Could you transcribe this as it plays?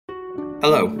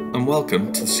Hello and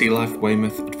welcome to the Sea Life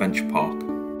Weymouth Adventure Park.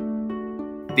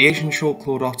 The Asian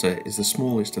short-clawed otter is the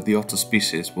smallest of the otter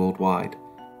species worldwide,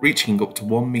 reaching up to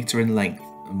 1 metre in length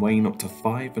and weighing up to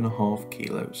 5.5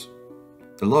 kilos.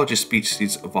 The largest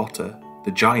species of otter,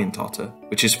 the giant otter,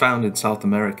 which is found in South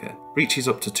America, reaches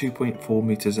up to 2.4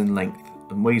 metres in length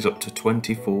and weighs up to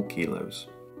 24 kilos.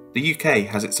 The UK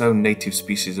has its own native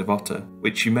species of otter,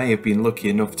 which you may have been lucky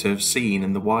enough to have seen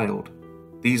in the wild.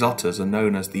 These otters are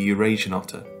known as the Eurasian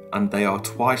otter, and they are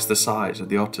twice the size of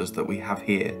the otters that we have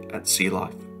here at Sea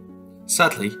Life.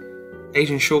 Sadly,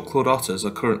 Asian short-clawed otters are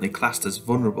currently classed as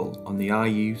vulnerable on the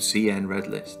IUCN Red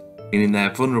List, meaning they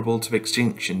are vulnerable to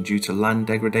extinction due to land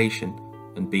degradation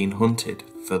and being hunted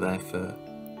for their fur.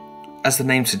 As the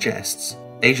name suggests,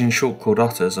 Asian short-clawed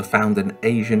otters are found in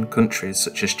Asian countries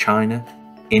such as China,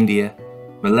 India,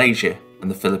 Malaysia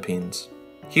and the Philippines.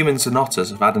 Humans and otters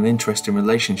have had an interesting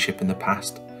relationship in the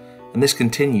past, and this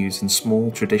continues in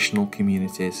small traditional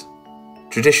communities.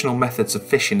 Traditional methods of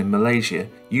fishing in Malaysia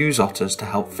use otters to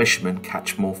help fishermen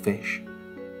catch more fish.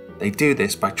 They do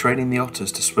this by training the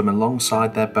otters to swim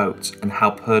alongside their boats and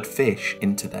help herd fish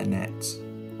into their nets.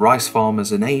 Rice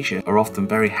farmers in Asia are often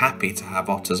very happy to have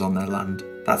otters on their land.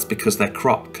 That's because their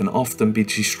crop can often be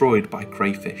destroyed by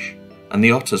crayfish, and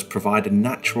the otters provide a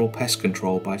natural pest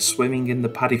control by swimming in the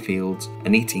paddy fields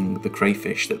and eating the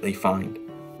crayfish that they find.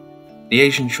 The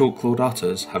Asian short-clawed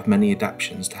otters have many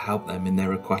adaptations to help them in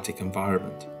their aquatic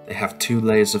environment. They have 2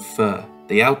 layers of fur.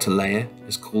 The outer layer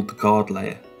is called the guard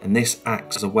layer, and this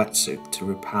acts as a wetsuit to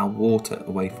repel water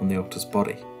away from the otter's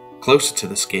body. Closer to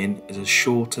the skin is a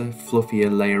shorter,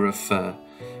 fluffier layer of fur,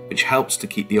 which helps to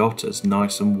keep the otters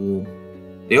nice and warm.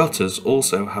 The otters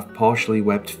also have partially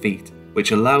webbed feet,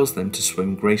 which allows them to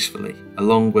swim gracefully,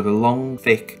 along with a long,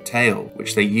 thick tail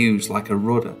which they use like a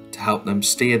rudder to help them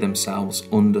steer themselves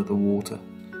under the water.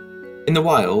 In the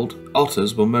wild,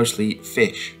 otters will mostly eat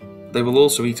fish. They will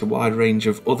also eat a wide range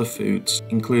of other foods,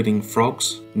 including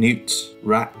frogs, newts,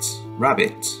 rats,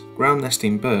 rabbits,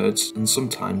 ground-nesting birds, and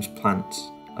sometimes plants.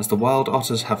 As the wild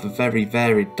otters have a very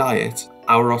varied diet,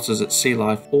 our otters at Sea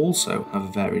Life also have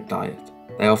a varied diet.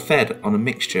 They are fed on a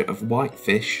mixture of white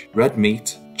fish, red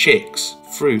meat, chicks,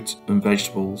 fruit and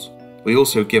vegetables. We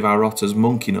also give our otters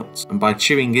monkey nuts, and by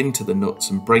chewing into the nuts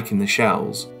and breaking the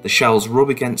shells rub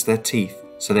against their teeth,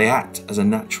 so they act as a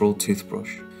natural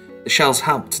toothbrush. The shells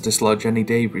help to dislodge any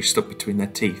debris stuck between their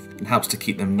teeth and helps to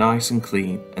keep them nice and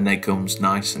clean and their gums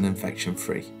nice and infection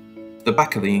free. At the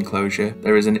back of the enclosure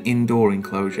there is an indoor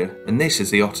enclosure, and this is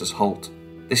the otter's holt.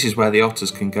 This is where the otters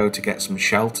can go to get some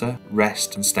shelter,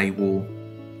 rest and stay warm.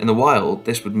 In the wild,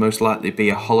 this would most likely be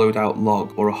a hollowed out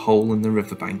log or a hole in the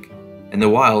riverbank. In the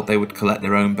wild, they would collect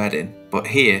their own bedding, but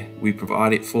here we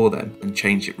provide it for them and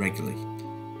change it regularly.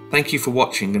 Thank you for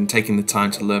watching and taking the time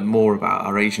to learn more about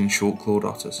our Asian short-clawed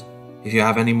otters. If you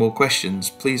have any more questions,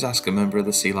 please ask a member of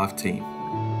the Sea Life team.